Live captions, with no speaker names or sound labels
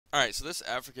Alright, so this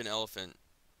African elephant,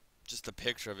 just a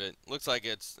picture of it, looks like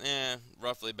it's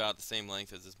roughly about the same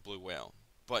length as this blue whale.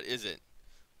 But is it?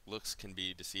 Looks can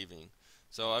be deceiving.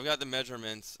 So I've got the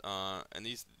measurements, and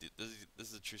this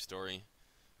is a true story.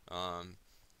 Um,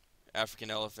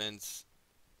 African elephants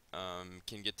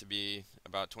can get to be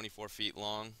about 24 feet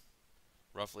long,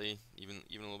 roughly, even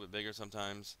a little bit bigger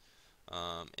sometimes.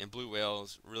 And blue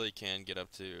whales really can get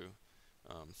up to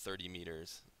 30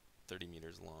 meters, 30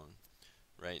 meters long,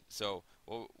 right? So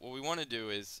what we want to do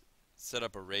is set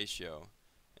up a ratio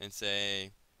and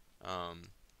say, um,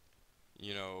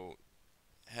 you know,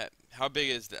 how big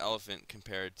is the elephant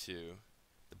compared to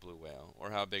the blue whale,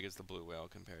 or how big is the blue whale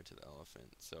compared to the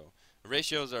elephant? So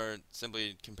ratios are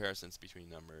simply comparisons between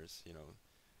numbers.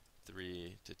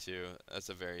 3 to 2. That's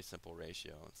a very simple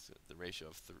ratio. It's the ratio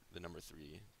of the number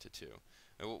 3 to 2.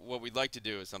 And what we'd like to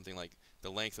do is something like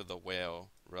the length of the whale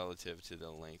relative to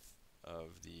the length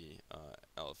of the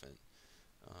elephant,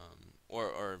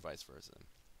 or vice versa.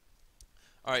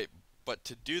 All right, but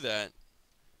to do that,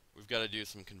 we've got to do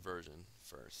some conversion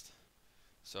first.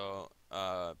 So,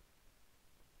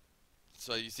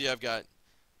 so you see, I've got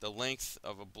the length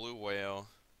of a blue whale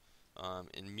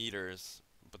in meters,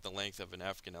 but the length of an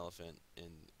African elephant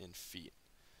in feet.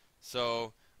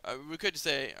 So we could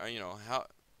say, how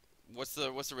what's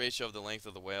the ratio of the length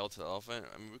of the whale to the elephant?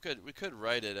 I mean, we could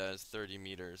write it as 30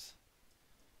 meters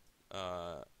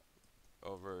uh,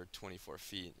 over 24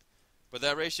 feet, but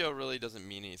that ratio really doesn't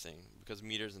mean anything because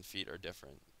meters and feet are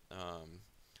different. Um,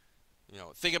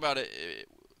 think about it.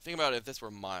 Think about it if this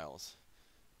were miles.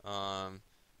 Um,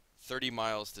 30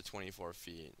 miles to 24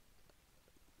 feet.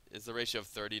 Is the ratio of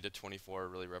 30 to 24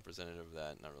 really representative of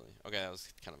that? Not really. Okay, that was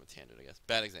kind of a tangent, I guess.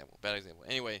 Bad example. Bad example.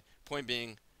 Anyway, point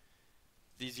being,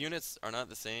 these units are not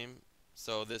the same,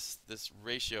 so this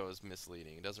ratio is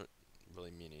misleading. It doesn't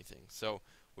really mean anything. So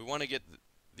we want to get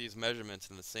these measurements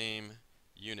in the same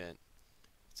unit,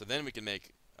 so then we can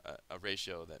make a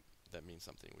ratio that means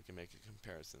something. We can make a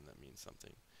comparison that means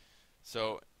something.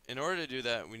 So in order to do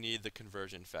that, we need the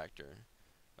conversion factor.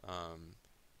 Um,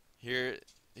 here,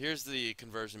 here's the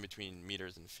conversion between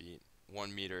meters and feet.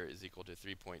 1 meter is equal to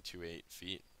 3.28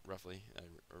 feet, roughly,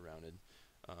 rounded.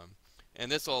 Um,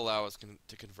 and this will allow us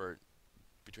to convert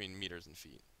between meters and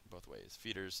feet, both ways.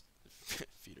 Feeters,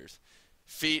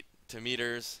 feet to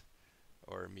meters,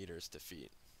 or meters to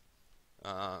feet,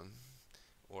 um,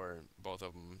 or both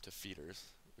of them to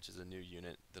feeters, which is a new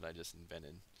unit that I just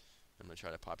invented. I'm going to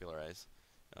try to popularize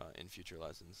in future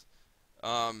lessons.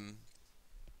 Um,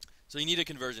 so you need a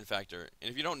conversion factor, and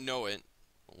if you don't know it,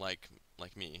 like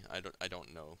me, I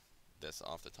don't know this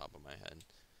off the top of my head.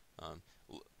 Um,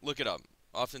 Look it up.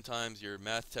 Oftentimes, your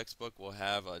math textbook will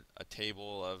have a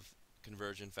table of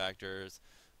conversion factors.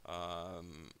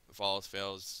 If all else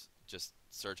fails, just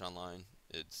search online.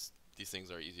 These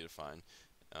things are easy to find.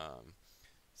 Um,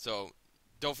 so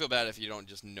don't feel bad if you don't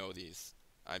just know these.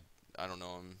 I I don't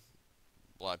know them.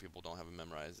 A lot of people don't have them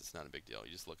memorized. It's not a big deal.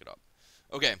 You just look it up.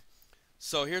 Okay.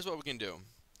 So here's what we can do.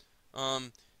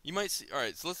 Um, you might see. All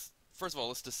right. So first of all,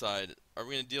 let's decide: are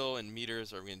we going to deal in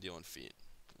meters or are we going to deal in feet?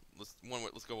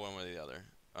 Let's go one way or the other.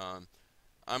 Um,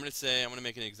 I'm going to say I'm going to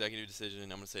make an executive decision. I'm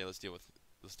going to say let's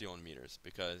deal in meters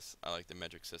because I like the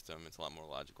metric system. It's a lot more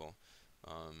logical.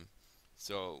 Um,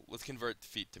 so let's convert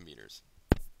feet to meters.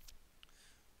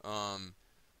 Um,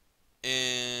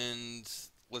 and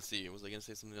let's see. Was I going to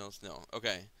say something else? No.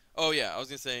 Okay. Oh yeah, I was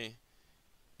going to say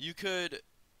you could.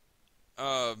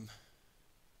 Um,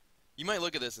 You might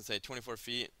look at this and say 24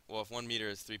 feet. Well, if 1 meter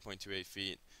is 3.28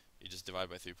 feet, you just divide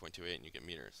by 3.28 and you get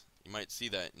meters. You might see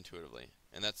that intuitively,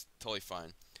 and that's totally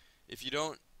fine. If you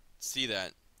don't see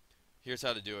that, here's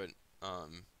how to do it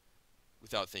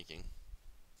without thinking.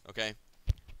 Okay?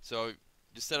 So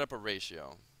just set up a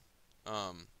ratio.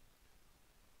 Um,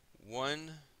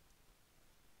 1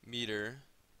 meter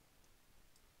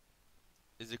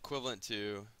is equivalent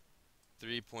to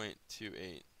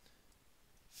 3.28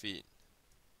 feet.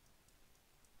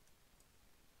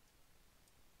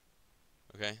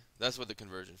 Okay, that's what the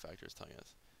conversion factor is telling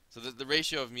us. So the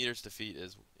ratio of meters to feet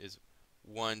is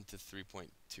 1 to 3.28.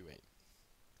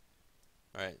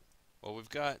 All right. Well, we've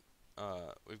got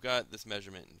this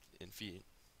measurement in feet.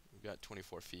 We've got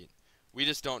 24 feet. We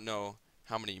just don't know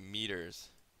how many meters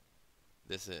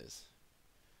this is.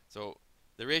 So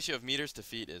the ratio of meters to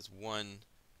feet is 1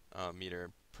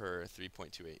 meter per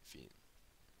 3.28 feet.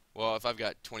 Well, if I've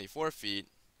got 24 feet,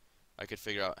 I could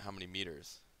figure out how many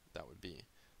meters that would be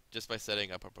just by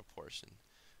setting up a proportion.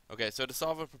 Okay, so to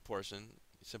solve a proportion,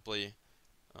 you simply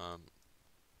um,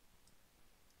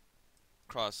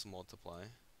 cross multiply.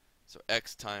 So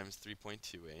x times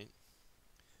 3.28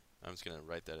 I'm just going to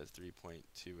write that as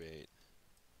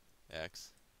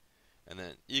 3.28x. And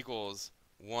then equals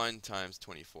 1 times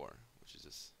 24, which is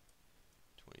just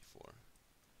 24.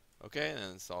 Okay, and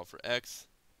then solve for x.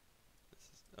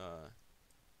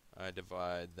 I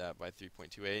divide that by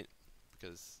 3.28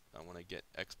 because I want to get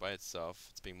x by itself.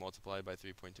 It's being multiplied by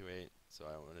 3.28, so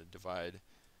I want to divide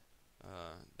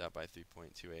that by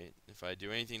 3.28. If I do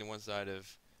anything to one side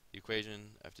of the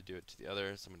equation, I have to do it to the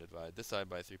other, so I'm going to divide this side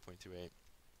by 3.28.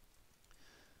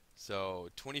 So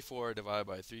 24 divided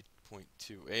by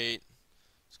 3.28.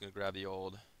 Just going to grab the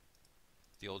old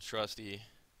trusty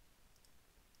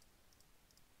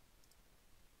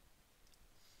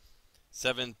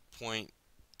 7.317.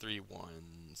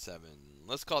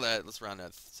 Let's call that, let's round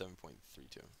that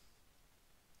 7.32.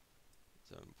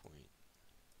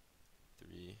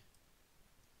 7.32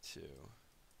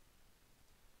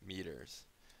 meters.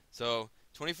 So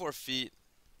 24 feet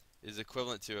is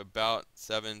equivalent to about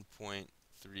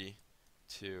 7.32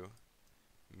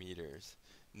 meters.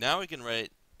 Now we can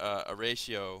write a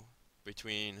ratio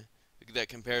between that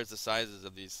compares the sizes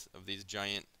of these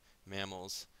giant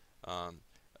mammals.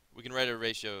 We can write a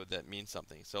ratio that means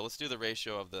something. So let's do the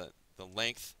ratio of the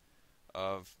length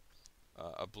of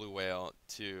a blue whale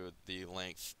to the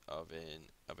length of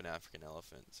an African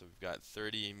elephant. So we've got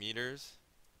 30 meters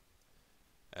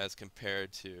as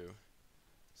compared to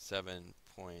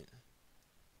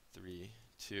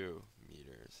 7.32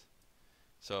 meters.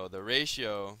 So the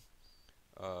ratio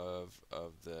of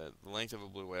the length of a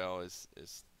blue whale is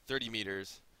 30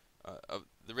 meters.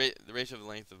 The ratio of the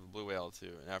length of a blue whale to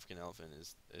an African elephant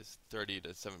is 30 to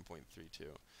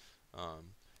 7.32.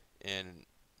 And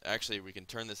actually, we can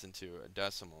turn this into a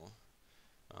decimal.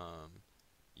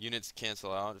 Units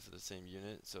cancel out for the same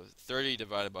unit. So 30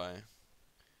 divided by, and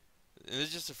this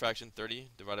is just a fraction,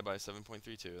 30 divided by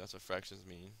 7.32. That's what fractions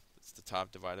mean. It's the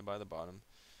top divided by the bottom.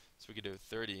 So we could do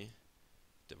 30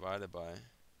 divided by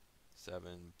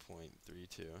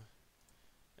 7.32,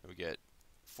 and we get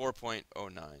 4.09.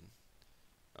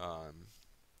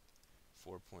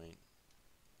 4.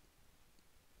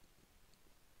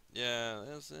 Yeah,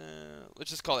 let's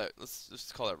just call it. Let's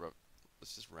just call it.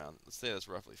 Let's just round. Let's say that's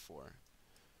roughly 4.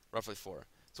 Roughly 4.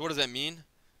 So what does that mean?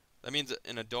 That means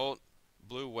an adult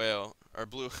blue whale, or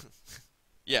blue,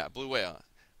 yeah, blue whale.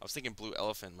 I was thinking blue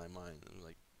elephant in my mind. I'm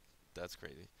like, that's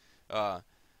crazy. An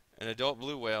adult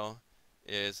blue whale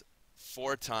is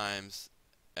 4 times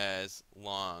as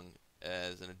long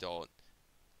as an adult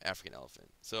African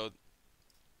elephant. So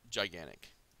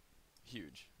gigantic,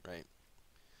 huge, right?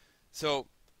 So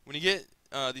when you get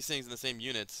these things in the same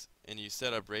units and you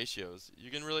set up ratios, you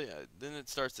can really then it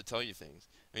starts to tell you things.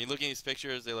 I mean, looking at these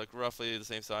pictures, they look roughly the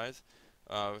same size.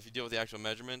 If you deal with the actual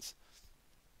measurements,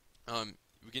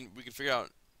 we can figure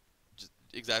out just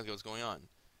exactly what's going on.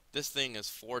 This thing is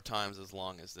 4 times as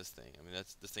long as this thing. I mean,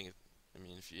 this thing. I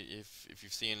mean, if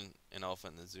you've seen an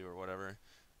elephant in the zoo or whatever,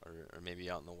 or maybe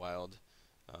out in the wild,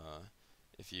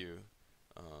 if you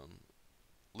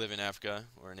live in Africa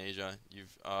or in Asia,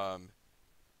 I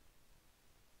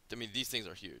mean, these things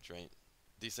are huge, right?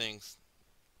 These things,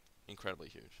 incredibly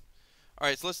huge. All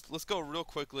right, so let's go real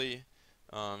quickly,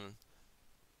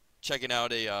 checking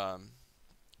out a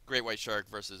great white shark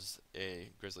versus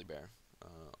a grizzly bear,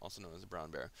 also known as a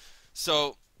brown bear.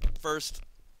 So first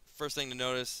thing to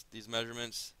notice, these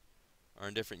measurements are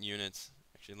in different units.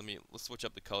 Actually, let's switch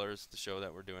up the colors to show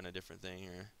that we're doing a different thing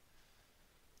here.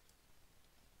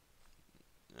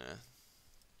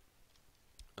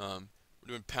 We're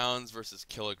doing pounds versus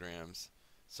kilograms.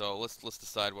 So let's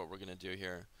decide what we're gonna do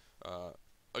here.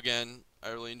 Again, I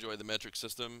really enjoy the metric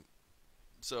system.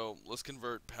 So let's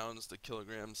convert pounds to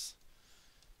kilograms.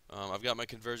 I've got my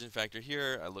conversion factor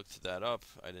here. I looked that up.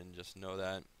 I didn't just know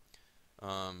that.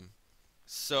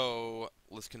 So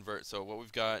let's convert. So what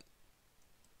we've got,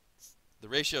 the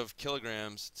ratio of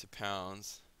kilograms to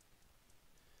pounds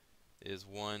is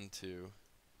 1 to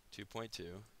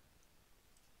 2.2.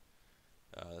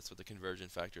 That's what the conversion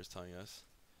factor is telling us.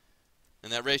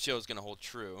 And that ratio is going to hold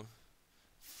true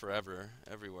forever,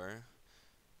 everywhere.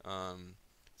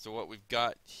 So what we've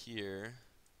got here,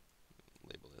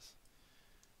 label this.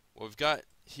 What we've got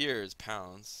here is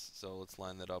pounds. So let's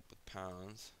line that up with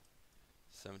pounds.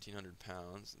 1,700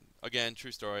 pounds. Again,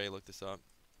 true story. Look this up.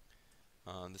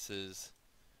 This is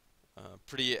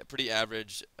pretty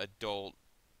average adult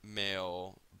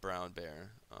male brown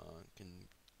bear. Can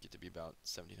get to be about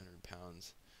 1,700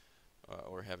 pounds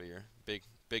or heavier. Big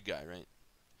guy, right?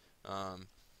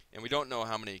 And we don't know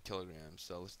how many kilograms,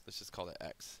 so let's just call it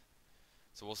X.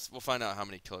 So we'll find out how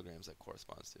many kilograms that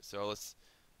corresponds to. So let's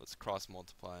cross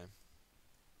multiply.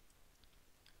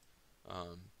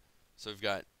 So we've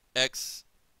got X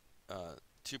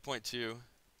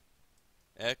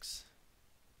 2.2x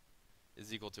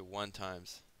is equal to 1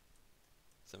 times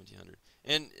 1700.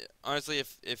 And honestly,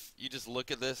 if you just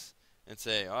look at this and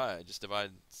say, oh, I just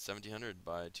divide 1700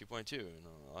 by 2.2 and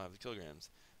I'll have the kilograms,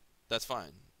 that's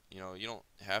fine. You don't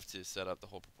have to set up the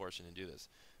whole proportion and do this.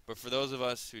 But for those of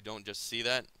us who don't just see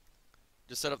that,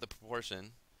 just set up the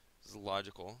proportion. This is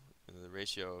logical. And the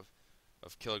ratio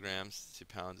of kilograms to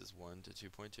pounds is 1 to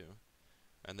 2.2.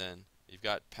 And then you've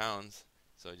got pounds,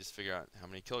 so just figure out how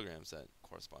many kilograms that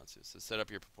corresponds to. So set up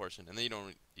your proportion, and then you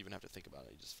don't even have to think about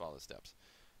it. You just follow the steps.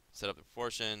 Set up the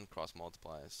proportion, cross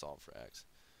multiply, solve for x.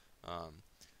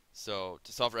 So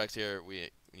to solve for x here,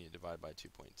 we need to divide by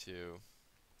 2.2.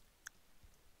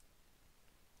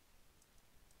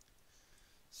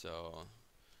 So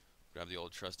grab the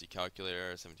old trusty calculator,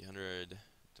 1700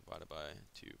 divided by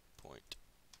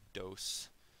 2.dos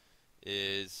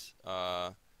is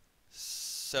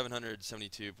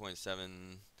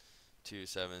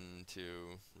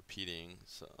 772.727 repeating.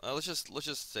 So let's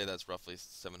just say that's roughly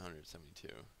 772.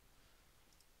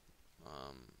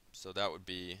 So that would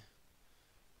be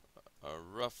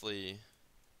roughly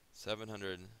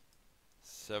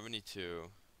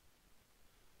 772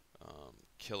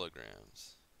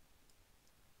 kilograms.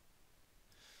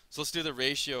 So let's do the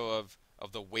ratio of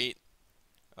the weight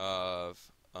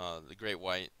of the great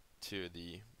white to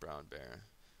the brown bear.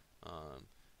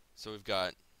 So we've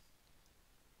got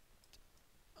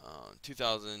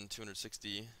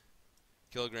 2,260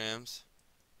 kilograms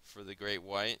for the great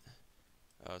white.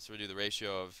 So we do the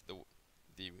ratio of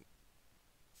the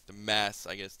mass,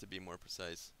 I guess, to be more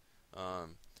precise.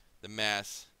 The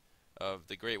mass of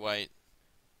the great white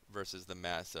versus the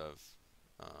mass of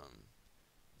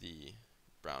the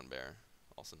brown bear,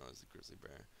 also known as the grizzly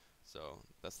bear. So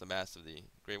that's the mass of the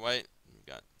great white. And we've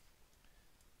got.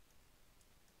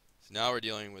 So now we're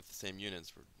dealing with the same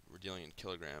units. We're dealing in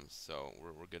kilograms, so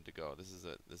we're good to go. This is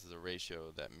a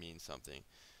ratio that means something.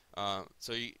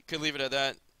 So you could leave it at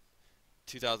that.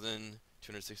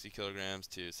 2,260 kilograms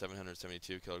to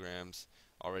 772 kilograms.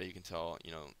 Already you can tell,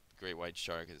 great white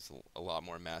shark is a lot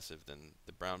more massive than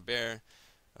the brown bear.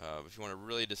 If you want to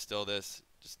really distill this,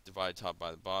 just divide top by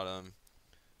the bottom.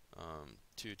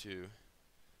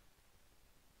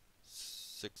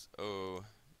 2260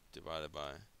 divided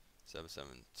by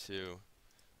 772.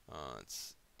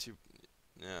 It's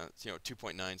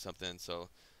 2.9 something. So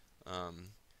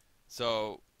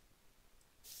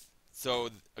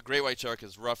a great white shark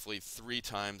is roughly 3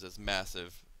 times as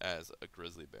massive as a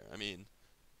grizzly bear. I mean,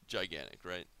 gigantic,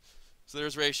 right? So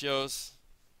there's ratios.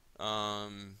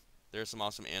 There's some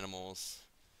awesome animals.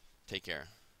 Take care.